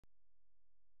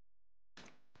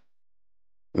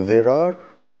There are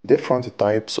different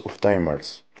types of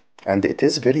timers, and it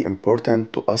is very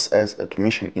important to us as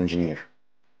automation engineer.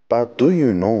 But do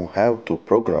you know how to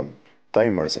program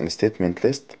timers in statement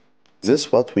list? This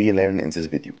is what we learn in this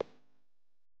video.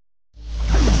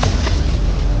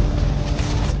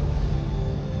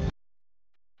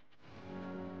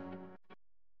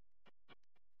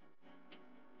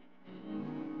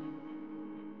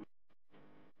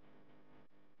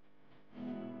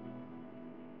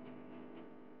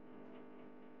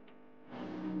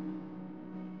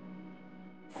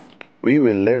 We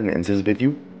will learn in this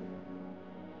video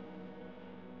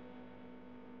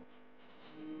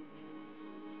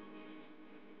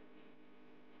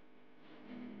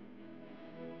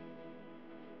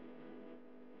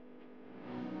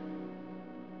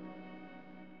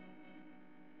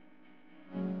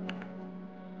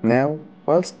now,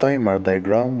 whilst timer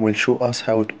diagram will show us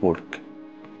how it works.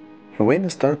 When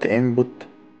start input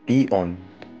be on,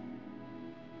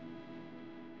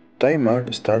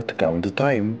 timer start count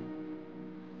time.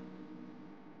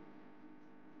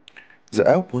 The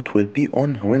output will be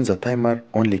on when the timer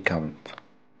only count.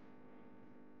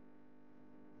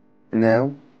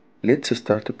 Now, let's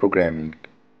start programming.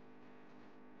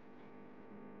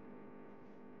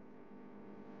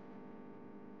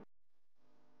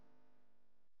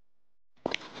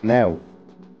 Now,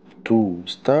 to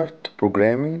start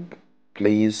programming,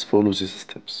 please follow these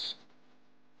steps.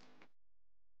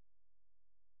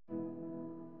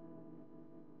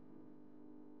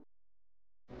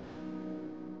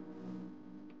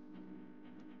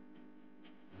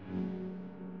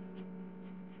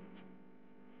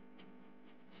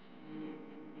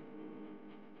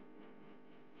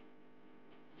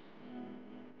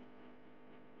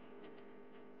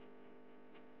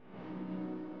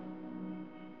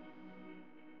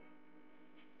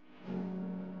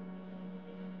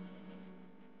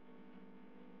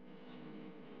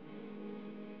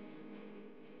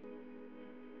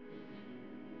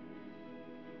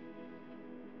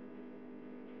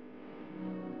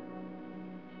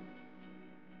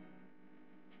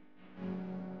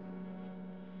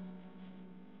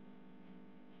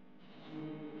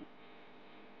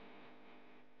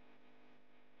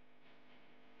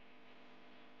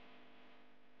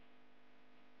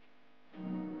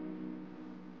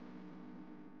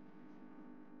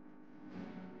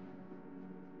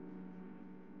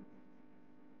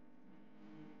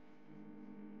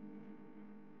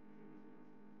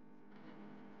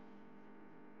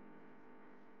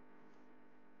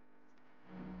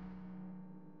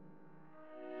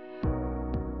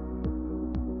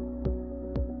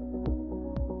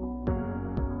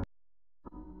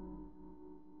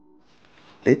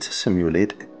 Let's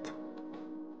simulate it.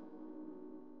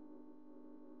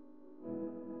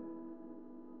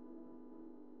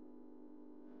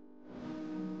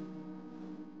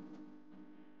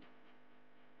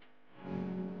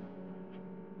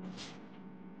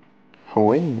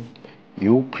 When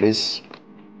you press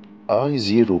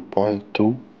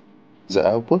I0.2, the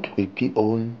output will be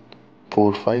on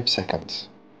for 5 seconds.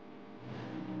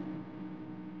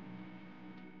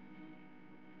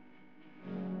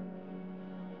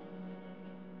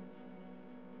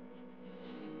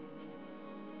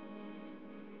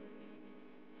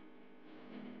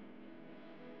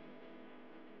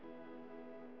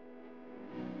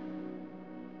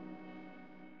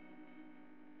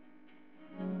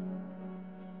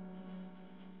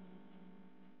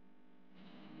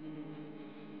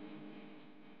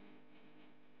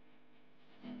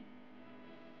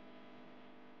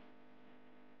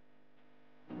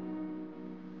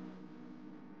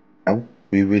 Now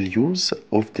we will use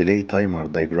off delay timer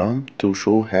diagram to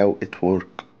show how it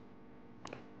works.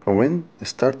 When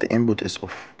start input is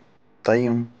off,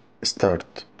 time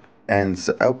start, and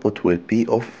the output will be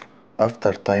off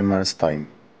after timer's time.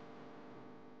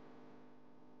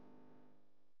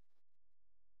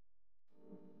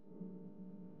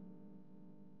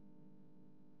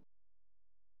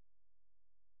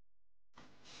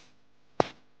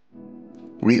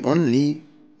 We only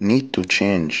need to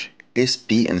change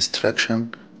SP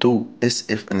instruction to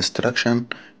SF instruction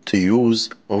to use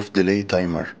off delay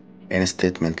timer in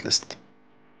statement list.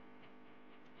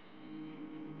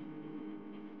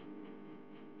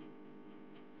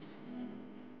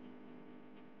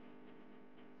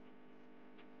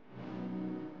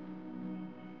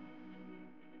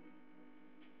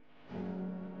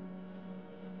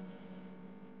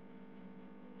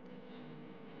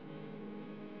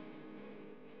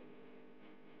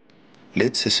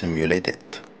 Let's simulate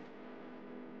it.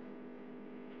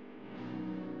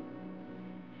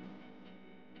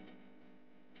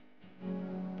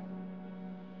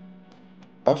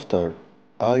 After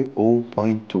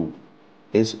I0.2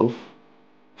 is off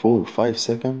for 5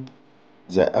 seconds,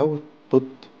 the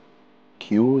output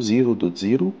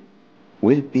Q0.0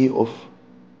 will be off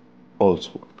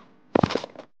also.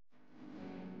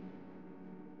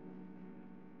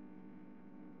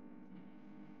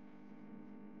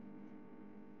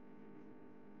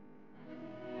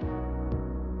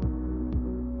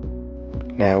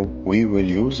 Now we will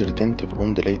use retentive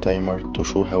on delay timer to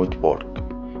show how it works.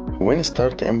 When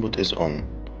start input is on,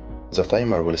 the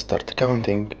timer will start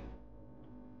counting.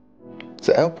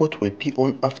 The output will be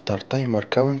on after timer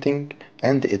counting,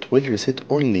 and it will reset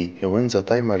only when the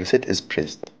timer reset is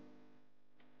pressed.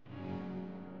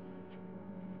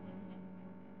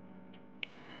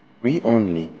 We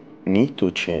only need to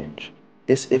change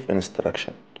SF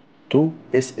instruction to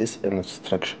SS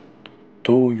instruction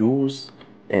to use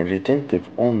a retentive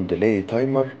on delay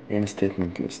timer in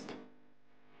statement list.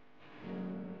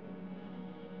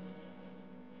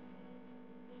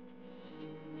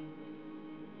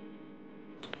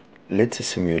 Let's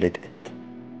simulate it.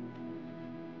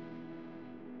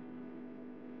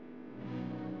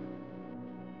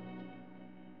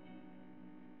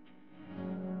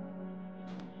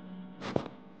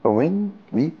 When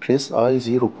we press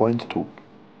I0.2,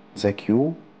 the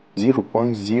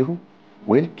Q0.0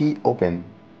 will be open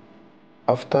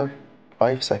after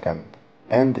 5 seconds,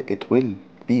 and it will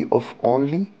be off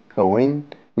only when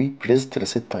we press the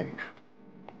reset timer.